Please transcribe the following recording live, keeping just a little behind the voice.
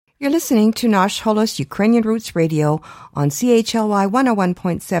You're listening to Nash Holos Ukrainian Roots Radio on CHLY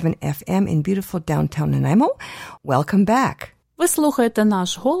 101.7 FM in beautiful downtown Nanaimo. Welcome back. Ви слухаєте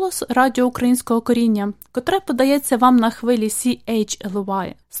 «Наш голос» радіо українського коріння, котре подається вам на хвилі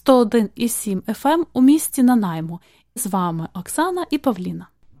CHLY 101,7 FM у місті Нанаймо. З вами Оксана і Павліна.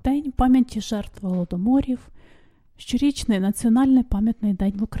 День пам'яті жертв голодоморів, щорічний національний пам'ятний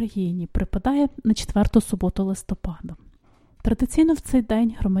день в Україні, припадає на 4 суботу листопада. Традиційно в цей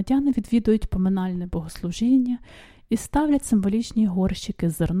день громадяни відвідують поминальне богослужіння і ставлять символічні горщики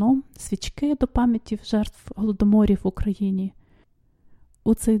з зерном, свічки до пам'яті жертв голодоморів в Україні.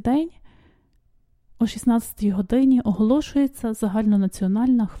 У цей день о 16-й годині оголошується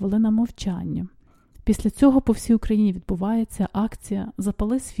загальнонаціональна хвилина мовчання. Після цього по всій Україні відбувається акція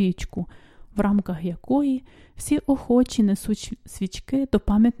 «Запали свічку», в рамках якої всі охочі несуть свічки до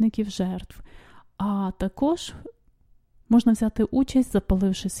пам'ятників жертв, а також можна взяти участь,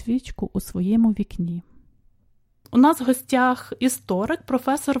 запаливши свічку у своєму вікні. У нас в гостях історик,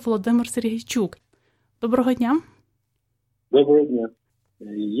 професор Володимир Сергійчук. Доброго дня. Доброго дня.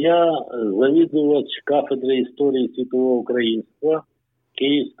 Я завідувач кафедри історії світового українства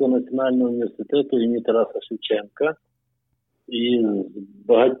Київського національного університету імені Тараса Шевченка. І з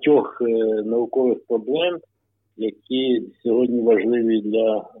багатьох наукових проблем, які сьогодні важливі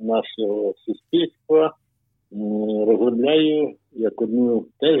для нашого суспільства, розробляю як одну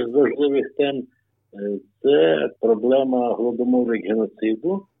теж з важливих тем – це проблема голодомору і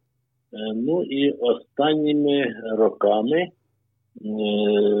геноциду. Ну і останніми роками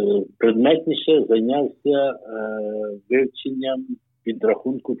предметніше зайнявся вивченням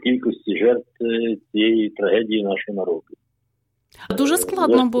підрахунку кількості жертв цієї трагедії нашого народу. Дуже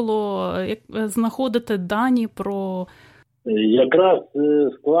складно було знаходити дані про... Якраз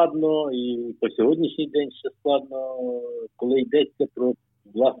складно, і по сьогоднішній день ще складно, коли йдеться про,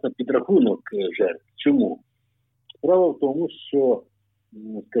 власне, підрахунок жертв. Чому? Справа в тому, що,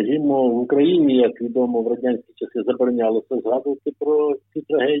 скажімо, в Україні, як відомо, в радянські часи заборонялося згадувати про цю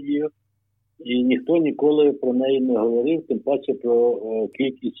трагедію, і ніхто ніколи про неї не говорив, тим паче про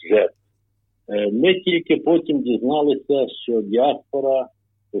кількість жертв. Ми тільки потім дізналися, що діаспора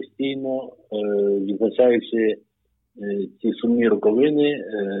постійно, відзначаючи ці сумні роковини,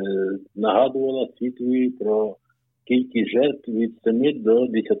 нагадувала світові про кількість жертв від 7 до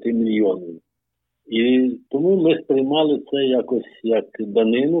 10 мільйонів. І тому ми сприймали це якось як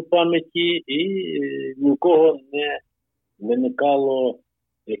данину пам'яті, і ні в кого не виникало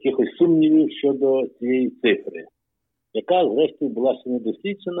якихось сумнівів щодо цієї цифри, яка, зрештою, була ще не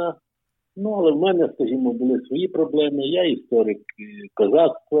досліджена. Ну, але в мене, скажімо, були свої проблеми. Я історик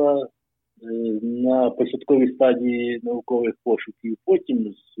козацтва на початковій стадії наукових пошуків.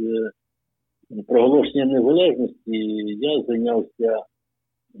 Потім з проголошенням незалежності я зайнявся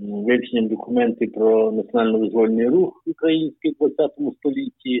вивченням документів про національно-визвольний рух український в ХХ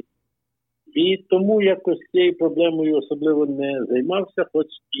столітті. І тому якось цією проблемою особливо не займався, хоч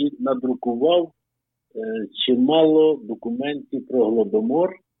і надрукував чимало документів про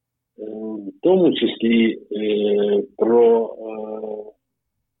голодомор, в тому числі про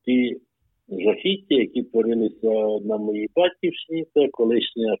ті жахіття, які творилися на моїй батьківщині. Це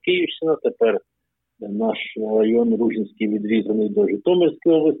колишня Київщина, тепер наш район Ружинський відрізаний до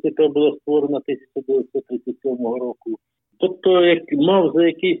Житомирської області, яка була створена 1937 року. Тобто, як мав за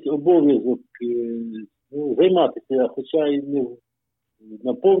якийсь обов'язок займатися, хоча й не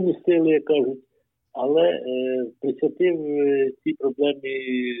на повні сили, як кажуть, але присвятив цій проблемі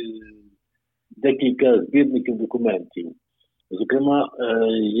декілька збірників документів. Зокрема,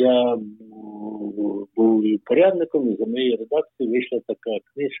 я був і порядником, і за моєю редакцією вийшла така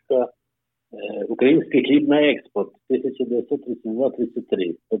книжка «Український хліб на експорт»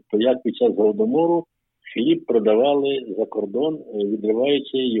 1932-33. Тобто, як під час голодомору хліб продавали за кордон,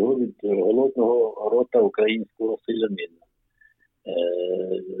 відриваючи його від голодного рота українського селянина.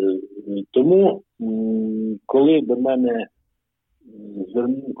 Тому, коли до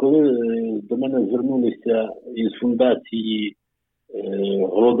мене звернулися із фундації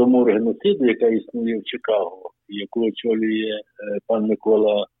Голодомор геноциду, яка існує в Чикаго, яку очолює пан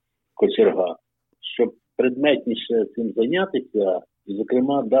Микола Кочерга, щоб предметніше цим зайнятися і,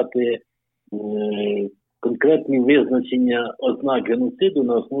 зокрема, дати конкретні визначення ознак геноциду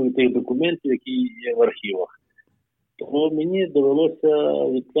на основі тих документів, які є в архівах. Тому мені довелося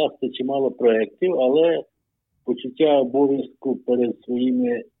відкласти чимало проєктів, але почуття обов'язку перед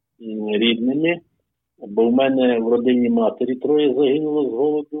своїми рідними, бо в мене в родині матері 3 загинуло з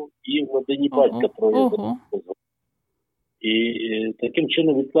голоду, і в родині батька 3 загинуло з голоду. І таким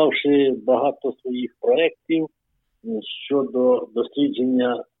чином, відклавши багато своїх проєктів щодо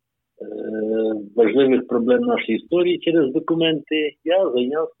дослідження важливих проблем нашої історії через документи, я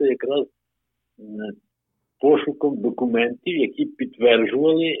зайнявся якраз пошуком документів, які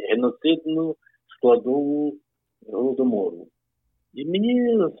підтверджували геноцидну складову Голодомору. І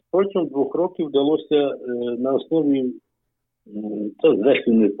мені протягом 2 років вдалося на основі, це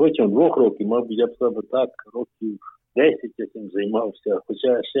зрештою не протягом 2 років, мабуть, я б сказав так, років 10 я цим займався,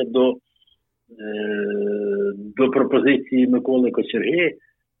 хоча ще до пропозиції Миколи Кочерги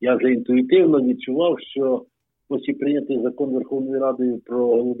я вже інтуїтивно відчував, що хоч і прийнятий закон Верховною Радою про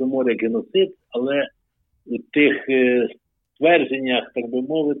Голодомор як геноцид, але у тих твердженнях, так би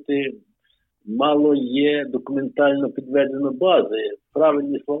мовити, мало є документально підведено бази.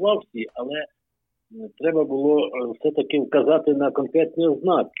 Правильні слова всі, але треба було все-таки вказати на конкретні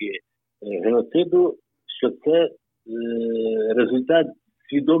ознаки геноциду, що це результат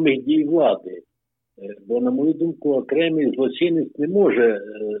свідомих дій влади. Бо, на мою думку, окремий злочинець не може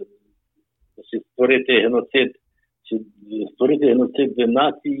створити геноцид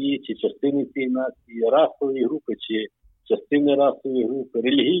нації, чи частини цієї нації, расової групи, чи частини расової групи,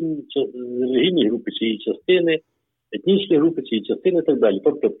 релігійні групи, чи її частини, етнічні групи, чи її частини і так далі.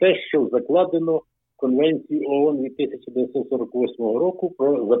 Тобто те, що закладено в Конвенції ООН 1948 року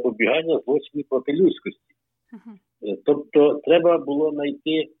про запобігання злочинів проти людськості. Тобто треба було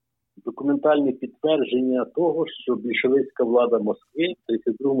знайти документальне підтвердження того, що більшовицька влада Москви в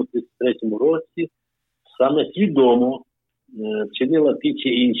 1932-1933 році саме свідомо вчинила ті чи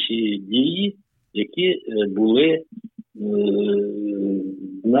інші дії, які були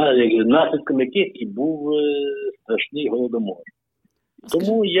наслідком яких і був страшний Голодомор.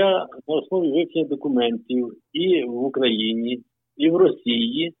 Тому я на основі вивчення документів і в Україні, і в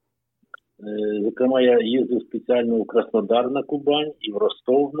Росії, зокрема, я їздив спеціально в Краснодар на Кубань і в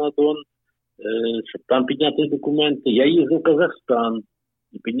Ростов-на-Дон, щоб там підняти документи. Я їздив в Казахстан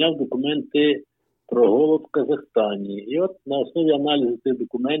і підняв документи про голод в Казахстані. І от на основі аналізу цих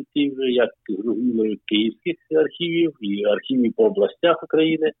документів, як зрозуміло, київських архівів і архівів по областях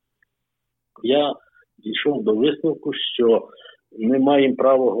України, я дійшов до висновку, що ми маємо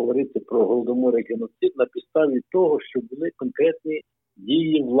право говорити про Голодомор як геноцид на підставі того, що були конкретні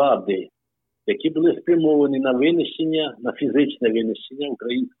дії влади, які були спрямовані на винищення, на фізичне винищення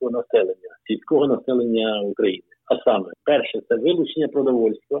українського населення, сільського населення України. А саме, перше, це вилучення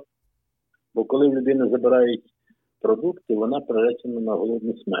продовольства, бо коли в людини забирають продукти, вона приречена на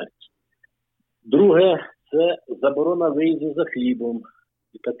голодну смерть. Друге, це заборона виїзду за хлібом.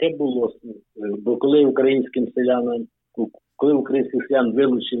 І таке було, бо коли українських селян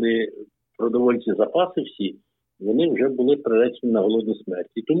вилучили продовольчі запаси всі, вони вже були приречені на голодну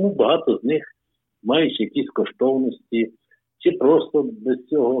смерть. І тому багато з них, маючи якісь коштовності, чи просто без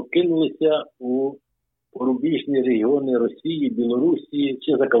цього кинулися у порубіжні регіони Росії, Білорусі,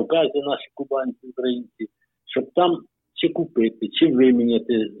 чи Закавказя, наші кубанці, українці, щоб там чи купити, чи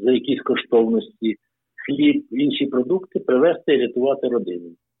виміняти за якісь коштовності хліб, інші продукти, привезти і рятувати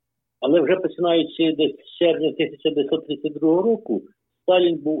родину. Але вже починаючи десь з червня 1932 року,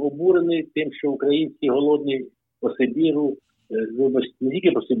 Сталін був обурений тим, що українці голодні по Сибіру, не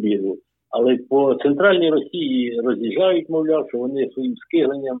тільки по Сибіру, але по центральній Росії роз'їжджають, мовляв, що вони своїм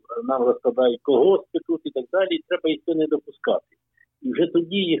скигленням нам розкладають колгоспи тут і так далі, і треба їх це не допускати. І вже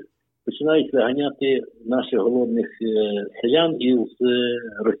тоді їх починають виганяти наших голодних селян із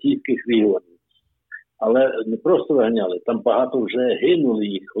російських регіонів. Але не просто виганяли, там багато вже гинули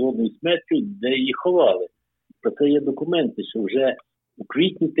їх голодною смертю, де їх ховали. Про це є документи, що вже у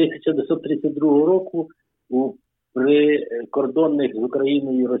квітні 1932 року у прикордонних з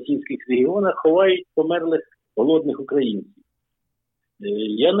Україною російських регіонах ховають померлих голодних українців.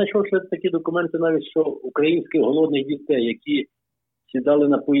 Я знайшов ще такі документи навіть, що українських голодних дітей, які сідали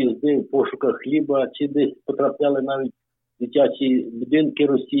на поїзди в пошуках хліба, чи десь потрапляли навіть в дитячі будинки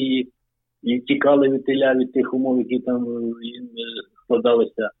Росії і тікали від тих умов, які там їм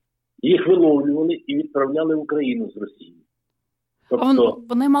складалися, їх виловлювали і відправляли в Україну з Росії. Тобто,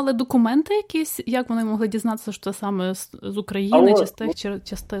 вони мали документи якісь? Як вони могли дізнатися, що це саме з України чи з тих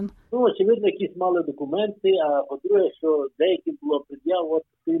частин? Ну, очевидно, якісь мали документи, а по-друге, що деякі було пред'яв,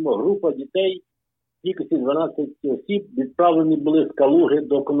 група дітей, кількості 12 осіб, відправлені були з Калуги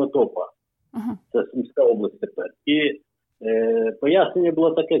до Конотопа. Це Сумська область тепер. І пояснення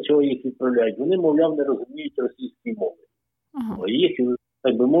було таке, чого їх відправляють. Вони, мовляв, не розуміють російської мови. Їх,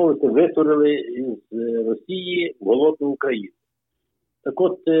 так би мовити, витурили з Росії в голодну Україну. Так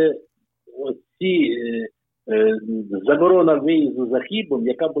от, ці заборона виїзду за хлібом,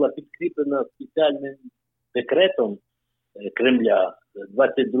 яка була підкріплена спеціальним декретом Кремля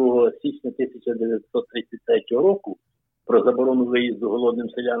 22 січня 1933 року, про заборону виїзду голодним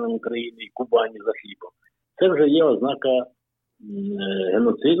селянам України і Кубані за хлібом, це вже є ознака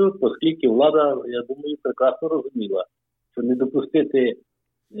геноциду, оскільки влада, я думаю, прекрасно розуміла, що не допустити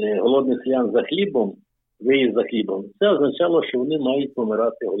голодних селян за хлібом, виїзд за хлібом, це означало, що вони мають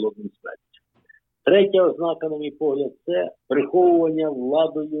помирати голодним смертю. Третя ознака, на мій погляд, це приховування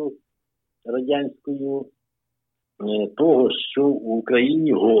владою радянською того, що в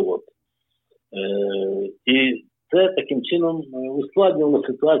Україні голод. І це таким чином ускладнювало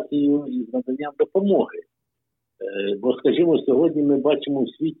ситуацію із наданням допомоги. Бо, скажімо, сьогодні ми бачимо, в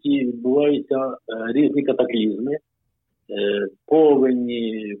світі відбуваються різні катаклізми,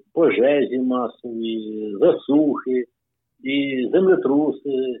 повені, пожежі масові, засухи і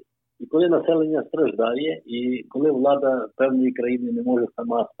землетруси. І коли населення страждає, і коли влада певної країни не може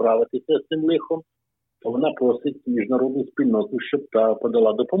сама справитися з цим лихом, то вона просить міжнародну спільноту, щоб та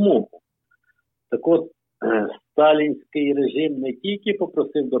подала допомогу. Так от, сталінський режим не тільки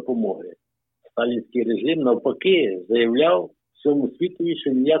попросив допомоги, сталінський режим навпаки заявляв всьому світові,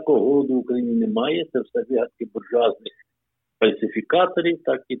 що ніякого голоду в Україні немає, це все вигадки буржуазних фальсифікаторів,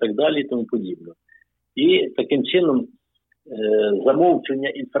 так і так далі, і тому подібне. І таким чином замовчення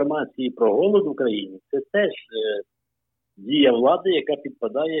інформації про голод в Україні – це теж дія влади, яка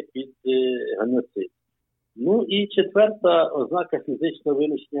підпадає під геноцид. Ну і четверта ознака фізичного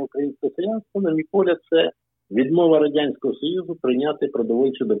винищення українського селянства, на мій погляд, це відмова Радянського Союзу прийняти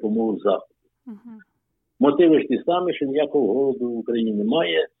продовольчу допомогу з Заходу. Мотиви ж ті самі, що ніякого голоду в Україні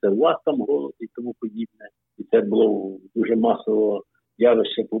немає, це у вас там голод і тому подібне. І це було дуже масово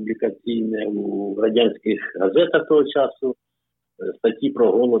явище публікаційне у радянських газетах того часу, статті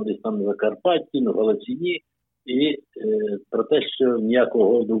про голод десь там на Закарпатті, на Галичині, і про те, що ніякого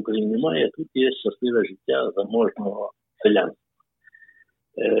голоду в Україні немає, тут є щасливе життя заможного селянства.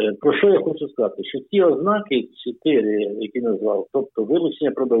 Про що я хочу сказати? Що ці ознаки, 4, які назвав, тобто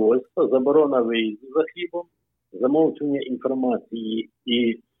вилучення продовольства, заборона виїзду за хлібом, замовчування інформації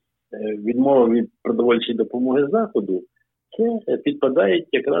і відмова від продовольчої допомоги Заходу, це підпадають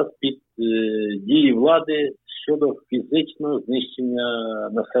якраз під дії влади щодо фізичного знищення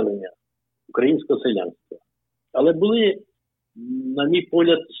населення українського селянства. Але були, на мій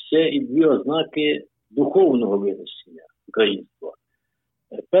погляд, ще і 2 ознаки духовного винищення українства.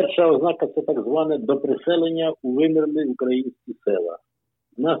 Перша ознака – це так зване доприселення у вимерлі українські села.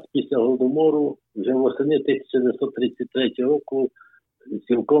 У нас після Голодомору вже восени 1933 року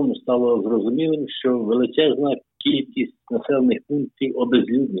цілком стало зрозумілим, що величезна кількість населених пунктів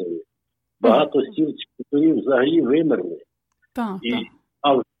обезлюднили. Багато сіл чи хуторів взагалі вимерли.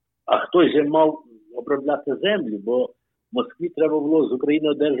 А хтось же мав обробляти землю, бо Москві треба було з України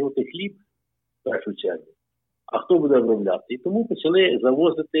одержувати хліб в першу чергу. А хто буде обробляти? І тому почали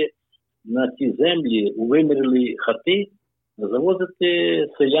завозити на ці землі, у вимерлі хати, завозити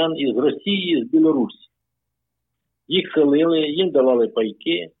селян із Росії, з Білорусі. Їх селили, їм давали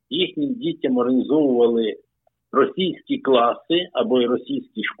пайки, їхнім дітям організовували російські класи або й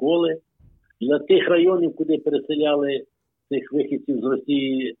російські школи. Для тих районів, куди переселяли цих вихідців з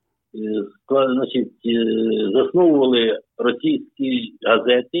Росії, засновували російські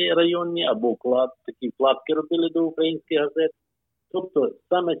газети районні або такі вкладки робили до українських газет. Тобто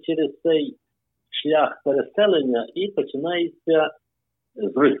саме через цей шлях переселення і починається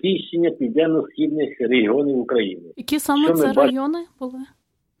зросійщення південно-східних регіонів України. Які саме це райони були?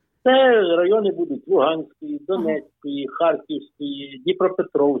 Це райони будуть Луганської, Донецької, Харківської,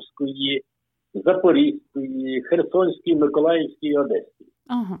 Дніпропетровської, Запорізької, Херсонської, Миколаївської, Одеської.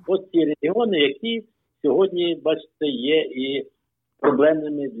 Ось ці регіони, які сьогодні, бачите, є і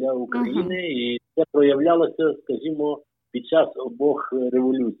проблемними для України. І це проявлялося, скажімо, під час обох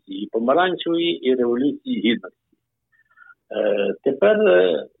революцій, і помаранчевої, і революції гідності. Тепер,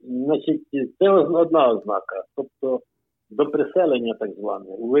 значить, це одна ознака, тобто до приселення так зване,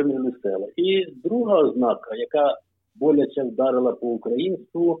 у вимерлі села. І друга ознака, яка боляче вдарила по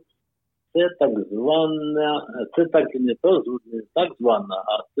українству, це так звана, це так не то, не так звана,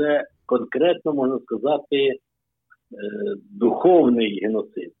 а це конкретно, можна сказати, духовний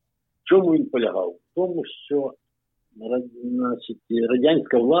геноцид. В чому він полягав? В тому, що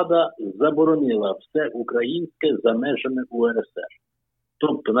радянська влада заборонила все українське за межами УРСР.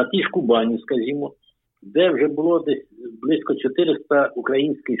 Тобто на тій ж Кубані, скажімо, де вже було десь близько 400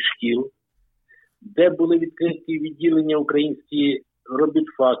 українських шкіл, де були відкриті відділення українські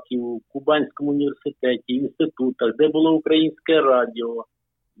робітфаків у Кубанському університеті, інститутах, де було українське радіо,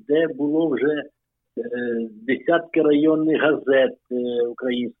 де було вже десятки районних газет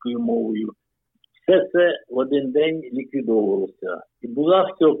українською мовою. Все це в один день ліквідовувалося. І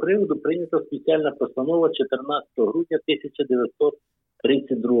була з цього приводу прийнята спеціальна постанова 14 грудня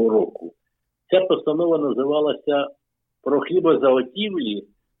 1932 року. Ця постанова називалася «Про хлібозаготівлі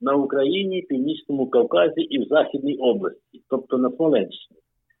на Україні, Північному Кавказі і в Західній області», тобто на Смоленщині.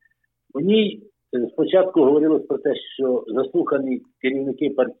 У ній спочатку говорилось про те, що заслухані керівники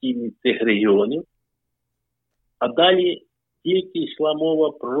партійні цих регіонів, а далі тільки йшла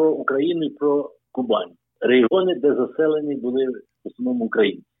мова про Україну і про Кубань. Регіони, де заселені були в основному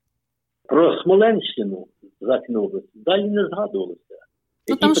українці. Про Смоленщину, Західну область, далі не згадувалося.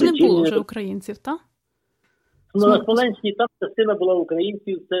 Ну там ж не було вже українців, так? Ну, на Смоленщині там частина була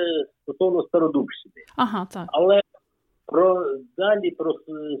українців, це стосовно Стародубщини. Ага, так. Але далі про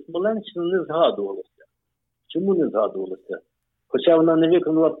Смоленщину не згадувалося. Чому не згадувалося? Хоча вона не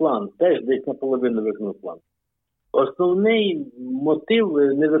виконала план, теж десь наполовину виконала план. Основний мотив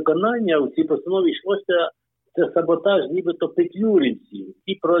невиконання у цій постанові йшлося це саботаж нібито петлюрівців,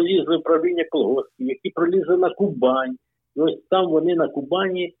 які пролізли в правління колгоспів, які пролізли на Кубань. І ось там вони на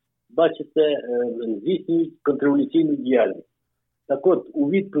Кубані, бачите, здійснюють контрреволюційну діяльність. Так от, у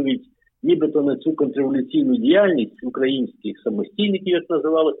відповідь нібито на цю контрреволюційну діяльність українських самостійників, як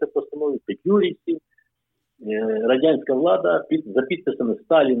називалося постанови, петлюрівців, радянська влада за підписами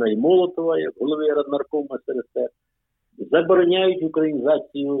Сталіна і Молотова, як голови Раднаркому СРСР, забороняють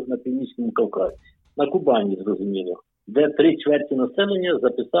українізацію на Північному Кавказі. На Кубані, зрозуміло, де 3/4 населення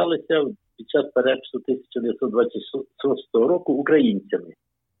записалися під час перепису 1926 року українцями.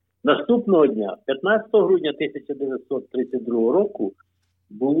 Наступного дня, 15 грудня 1932 року,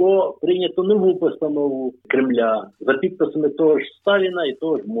 було прийнято нову постанову Кремля за підписами того ж Сталіна і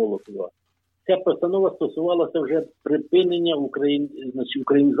того ж Молотова. Ця постанова стосувалася вже припинення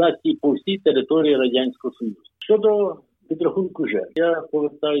українізації по всій території Радянського Союзу. Щодо підрахунку жертв, я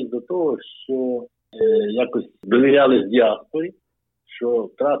повертаюся до того, що якось довіряли з діаспорі, що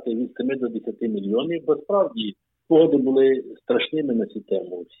втрати від 7 до 10 мільйонів, бо справді спогади були страшними на цю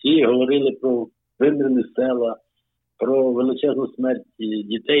тему. Всі говорили про вимирені села, про величезну смерть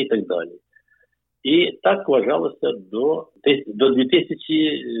дітей і так далі. І так вважалося до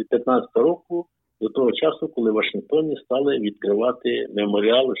 2015 року, до того часу, коли в Вашингтоні стали відкривати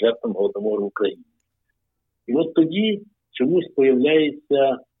меморіал жертвам Голодомору в Україні. І от тоді чомусь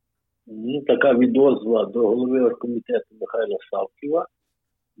появляється така відозва до голови оргкомітету Михайла Савківа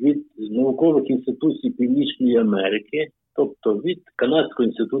від наукових інституцій Північної Америки, тобто від Канадського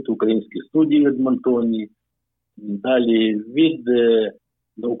інституту українських студій в Едмонтоні, далі від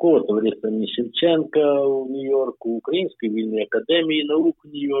наукового товариства імені Шевченка у Нью-Йорку, Української вільної академії наук у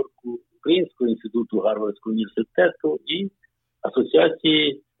Нью-Йорку, Українського інституту Гарвардського університету і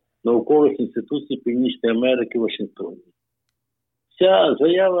Асоціації наукових інституцій Північної Америки в Вашингтоні. Ця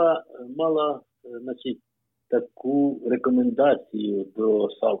заява мала, таку рекомендацію до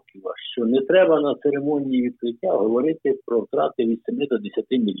Савківа, що не треба на церемонії відкриття говорити про втрати від 7 до 10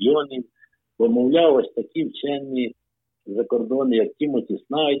 мільйонів, бо, мовляв, ось такі вчені за кордони, як Тімоті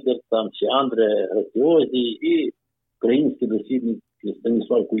Снайдер чи Андре Граціозі і українські дослідники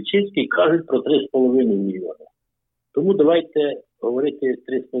Станіслав Кульчицький кажуть про 3,5 мільйони. Тому давайте говорити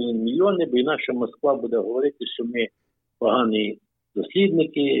 3,5 мільйони, бо інакше Москва буде говорити, що ми погані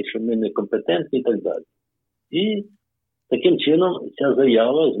дослідники, що ми некомпетентні і так далі. І таким чином ця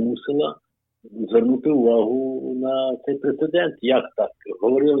заява змусила звернути увагу на цей прецедент. Як так?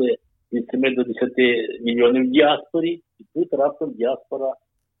 Говорили від 7 до 10 мільйонів в діаспорі, і тут раптом діаспора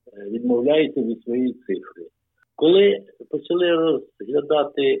відмовляється від своєї цифри. Коли почали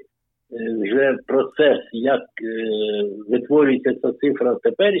розглядати вже процес, як витворюється ця цифра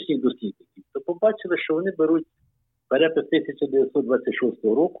теперішніх дослідників, то побачили, що вони беруть перепис 1926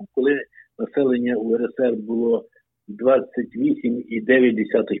 року, коли населення УРСР було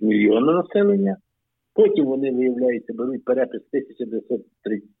 28,9 мільйона населення. Потім вони, виявляється, беруть перепис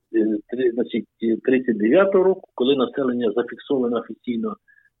 1939 року, коли населення зафіксовано офіційно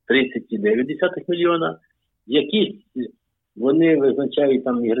 30,9 мільйона. Якісь вони визначають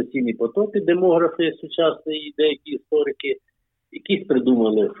там міграційні потоки, демографи сучасні і деякі історики, якісь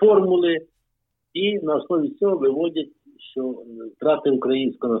придумали формули, і на основі цього виводять, що втрати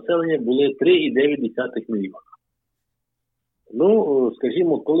українського населення були 3,9 мільйона. Ну,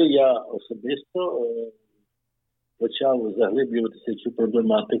 скажімо, коли я особисто почав заглиблюватися в цю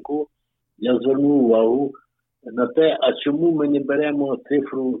проблематику, я звернув увагу на те, а чому ми не беремо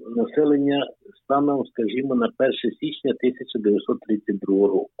цифру населення станом, скажімо, на 1 січня 1932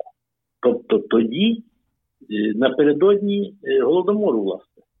 року. Тобто тоді, напередодні Голодомору,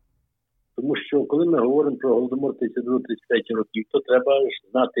 власне. Тому що, коли ми говоримо про Голодомор 32-33 років, то треба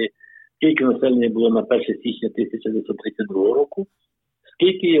знати, скільки населення було на 1 січня 1932 року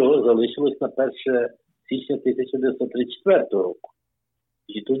скільки його залишилось на 1 січня 1934 року.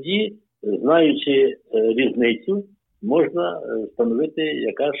 І тоді, знаючи різницю, можна встановити,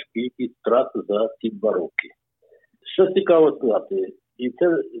 яка ж кількість втрат за ці 2 роки. Що цікаво сказати, і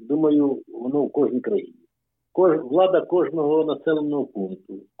це, думаю, воно в кожній країні. Влада кожного населеного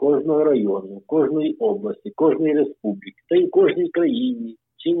пункту, кожного району, кожної області, кожної республіки, та й в кожній країні,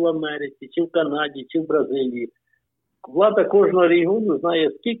 чи в Америці, чи в Канаді, чи в Бразилії. Влада кожного регіону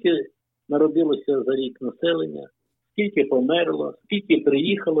знає, скільки народилося за рік населення, скільки померло, скільки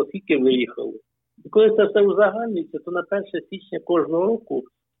приїхало, скільки виїхало. І коли це все узагальнюється, то на 1 січня кожного року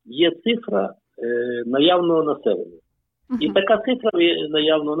є цифра наявного населення. І така цифра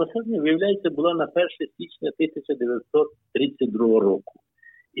наявного населення, виявляється, була на 1 січня 1932 року.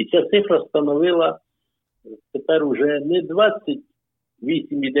 І ця цифра становила тепер уже не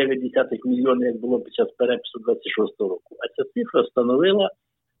 28,9 мільйони, як було під час перепису 26 року, а ця цифра становила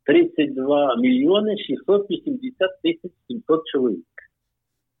 32 мільйони 680 тисяч 700 чоловік.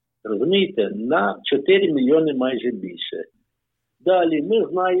 Розумієте? На 4 мільйони майже більше. Далі ми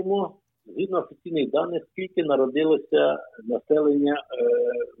знаємо, згідно офіційних даних, скільки народилося населення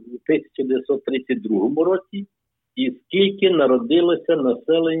у 1932 році і скільки народилося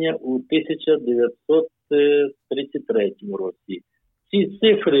населення у 1933 році. Ці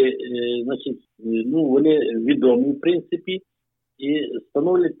цифри, значить, вони відомі, в принципі, і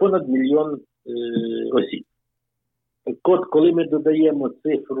становлять понад мільйон осіб. Так, коли ми додаємо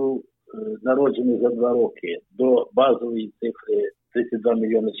цифру народжених за 2 роки до базової цифри 32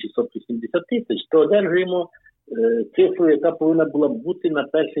 мільйони 680 тисяч, то одержуємо цифру, яка повинна була бути на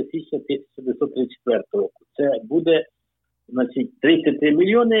 1 січня 1934 року. Це буде, значить, 33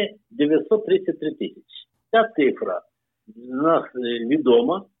 мільйони 933 тисячі. Ця цифра в нас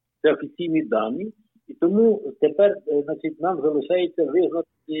відома, це офіційні дані, і тому тепер, значить, нам залишається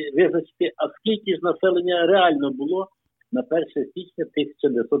визначити, а скільки ж населення реально було на 1 січня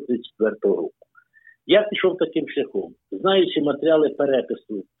 1934 року. Я пішов таким шляхом. Знаючи матеріали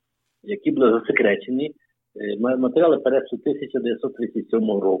перепису, які були засекречені, матеріали перепису 1937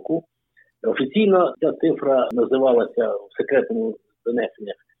 року, офіційно ця цифра називалася в секретному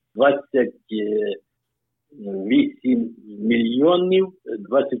донесеннях 28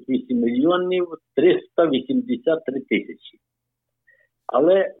 мільйонів 383 тисячі.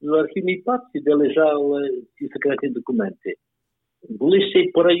 Але в архівній папці, де лежали ці секретні документи, були ще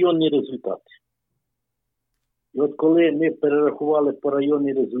й порайонні результати. І от коли ми перерахували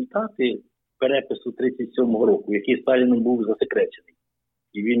порайонні результати перепису 37-го року, який Сталіном був засекречений,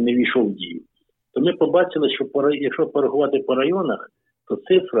 і він не війшов в дію, то ми побачили, що якщо порахувати по районах, то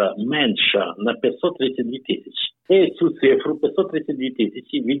цифра менша на 532 тисячі. І цю цифру 532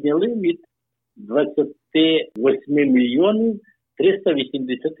 тисячі відняли від 28 мільйонів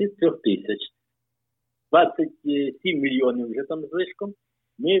 383 тисяч. 27 мільйонів вже там злишком.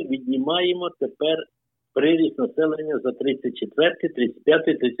 Ми віднімаємо тепер приріст населення за 34, 35,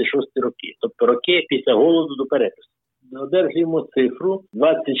 36 роки. Тобто роки після голоду до перепису. Одержуємо цифру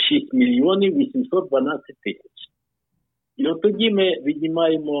 26 мільйонів 812 тисяч. І от тоді ми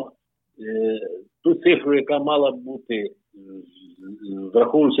віднімаємо ту цифру, яка мала бути,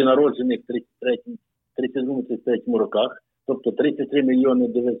 враховуючи народжених в 32-33 роках, тобто 33 мільйони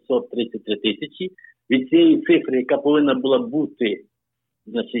 933 тисячі. Від цієї цифри, яка повинна була бути,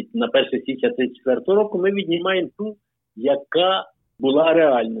 значить, на 1 січня 1934 року, ми віднімаємо ту, яка була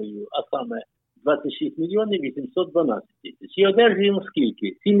реальною, а саме 26 мільйонів 812 тисяч. І одержуємо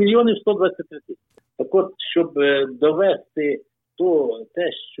скільки? 7 мільйонів 123 тисячі. Так от, щоб довести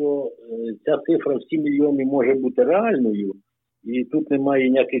те, що ця цифра в 7 мільйонів може бути реальною, і тут немає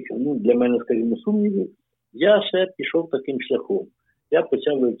ніяких, для мене, скажімо, сумнівів, я ще пішов таким шляхом. Я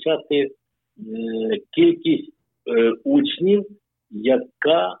почав вивчати кількість учнів,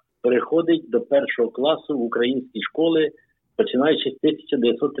 яка переходить до 1 класу в українські школи, починаючи з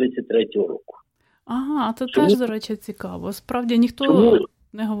 1933 року. Ага, це теж, до речі, цікаво. Справді ніхто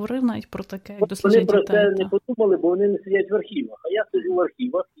не говорив навіть про таке, як дослідження дітей. Вони про це не подумали, бо вони не сидять в архівах. А я сиджу в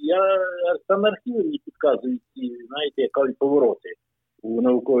архівах, саме архіви мені підказують, знаєте, як кажуть, повороти у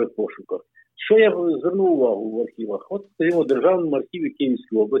наукових пошуках. Що я звернув увагу в архівах? От, скажімо, в Державному архіві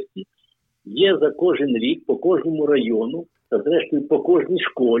Київської області є за кожен рік, по кожному району, та зрештою по кожній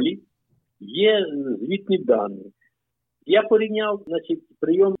школі, є звітні дані. Я порівняв, значить,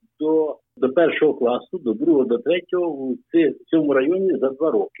 прийом до 1 класу, до 2, до 3 в цьому районі за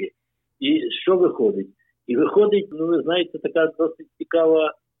 2 роки. І що виходить? І виходить, ви знаєте, така досить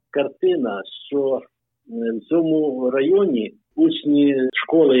цікава картина, що в цьому районі учні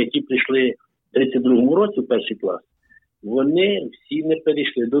школи, які прийшли в 32-му році в 1 клас, вони всі не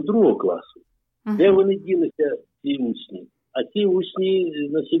перейшли до 2 класу. Де вони ділися, ці учні? А ці учні,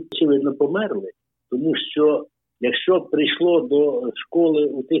 значить, очевидно, померли. Тому що, якщо прийшло до школи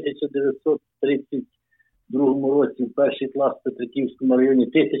у 1932 році в перший клас в Петриківському районі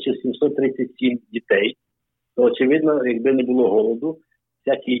 1737 дітей, то, очевидно, якби не було голоду,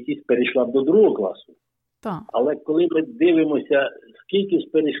 ця кількість перейшла б до 2 класу. Так. Але коли ми дивимося, скільки ж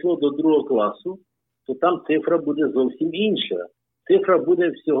перейшло до 2 класу, то там цифра буде зовсім інша. Цифра буде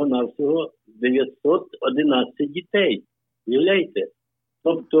всього-навсього 911 дітей. Уявляєте?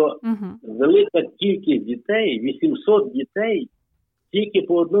 Тобто велика кількість дітей, 800 дітей, тільки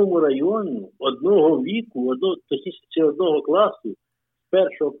по одному району, одного віку, точніше одного класу, з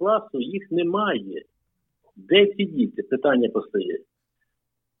першого класу їх немає. Де ці діти? Питання постає.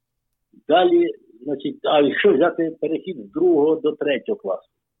 Далі, значить, а якщо взяти перехід з 2 до 3 класу?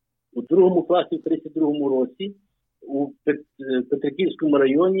 У 2 класі в 32 році у Петриківському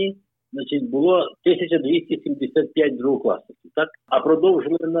районі, значить, було 1275 другокласників, так? А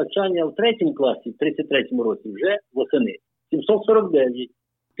продовжили навчання в 3 класі, в 33 році, вже восени, 749.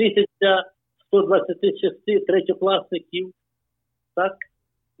 1126 третьокласників, так?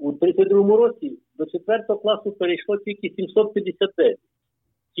 У 32 році до 4 класу перейшло тільки 759.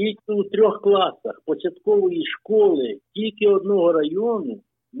 Тільки у 3 класах початкової школи, тільки одного району,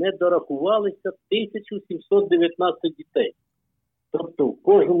 не дорахувалися 1719 дітей. Тобто в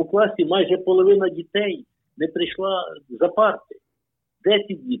кожному класі майже половина дітей не прийшла за парти. Де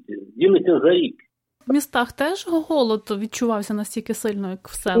ці діти? Ділися за рік. В містах теж голод відчувався настільки сильно, як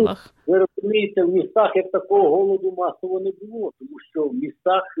в селах? Ви розумієте, в містах як такого голоду масово не було, тому що в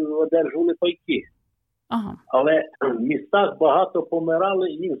містах одержували пайки. Ага. Але в містах багато помирали,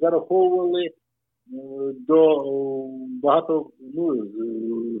 їх зараховували до багато,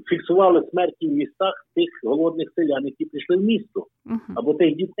 фіксували смерті в містах тих голодних селян, які прийшли в місто. Або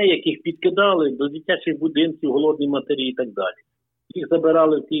тих дітей, яких підкидали до дитячих будинків, голодні матері і так далі. Їх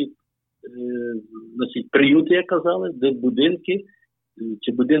забирали в ті, значить, приюти, як казали, де будинки,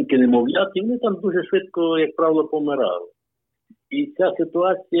 чи будинки немовлят, і вони там дуже швидко, як правило, помирали. І ця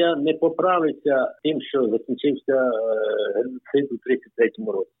ситуація не поправиться тим, що закінчився геноцид у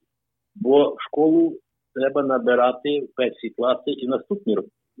 33-му році. Бо в школу треба набирати в перші класи і наступні роки.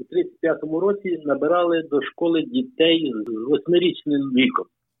 У 35-му році набирали до школи дітей з 8-річним віком,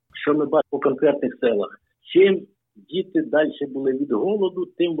 що ми бачимо по конкретних селах. Чим діти далі були від голоду,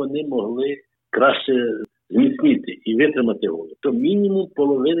 тим вони могли краще зміцнити і витримати голод. То мінімум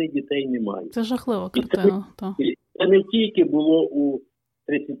половини дітей немає. Це жахлива картина. Це не тільки було у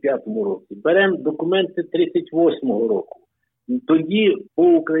 35-му році. Беремо документи 38-го року. Тоді по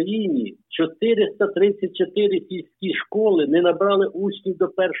Україні 434 сільські школи не набрали учнів до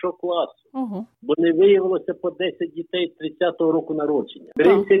 1-го класу. Бо не виявилося по 10 дітей 30-го року народження.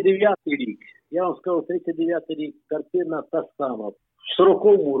 39-й рік. Я вам скажу, 39-й рік картина та сама. В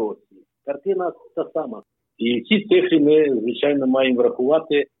 40-му році картина та сама. І ці цифри ми, звичайно, маємо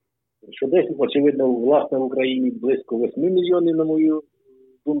врахувати, що десь, очевидно, власне в Україні близько 8 мільйонів, на мою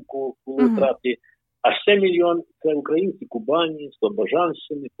думку, були втрати. А ще 1 мільйон – це українці Кубані,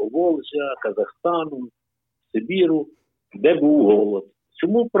 Слобожанщини, Поволжя, Казахстану, Сибіру, де був голод.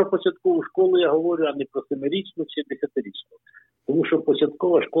 Чому про початкову школу я говорю, а не про 7-річну чи 10-річну? Тому що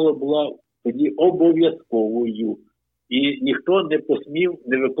початкова школа була тоді обов'язковою. І ніхто не посмів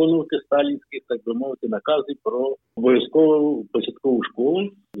не виконувати сталінських, так би мовити, накази про обов'язкову початкову школу.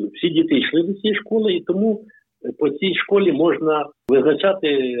 Всі діти йшли до цієї школи, і тому по цій школі можна визначати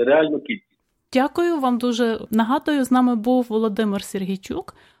реальну кількість. Дякую вам дуже. Нагадую, з нами був Володимир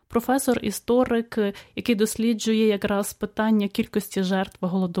Сергійчук, професор-історик, який досліджує якраз питання кількості жертв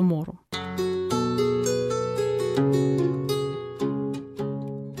Голодомору.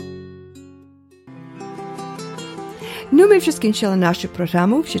 Ну, ми вже скінчили нашу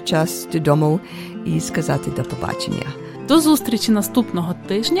програму, вже час додому і сказати до побачення. До зустрічі наступного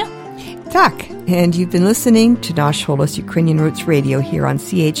тижня. Так, and you've been listening to Nash Holos Ukrainian Roots Radio here on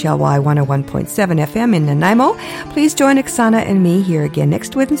CHLY 101.7 FM in Nanaimo. Please join Oksana and me here again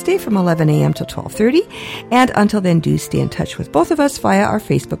next Wednesday from 11 a.m. till 12:30. And until then, do stay in touch with both of us via our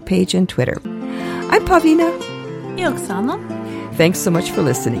Facebook page and Twitter. I'm Pavlina. І Оксана. Thanks so much for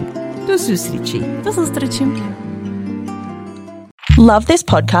listening. До зустрічі. До зустрічі. Love this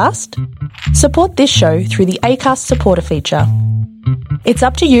podcast? Support this show through the Acast supporter feature. It's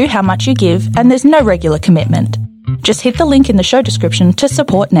up to you how much you give, and there's no regular commitment. Just hit the link in the show description to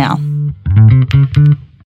support now.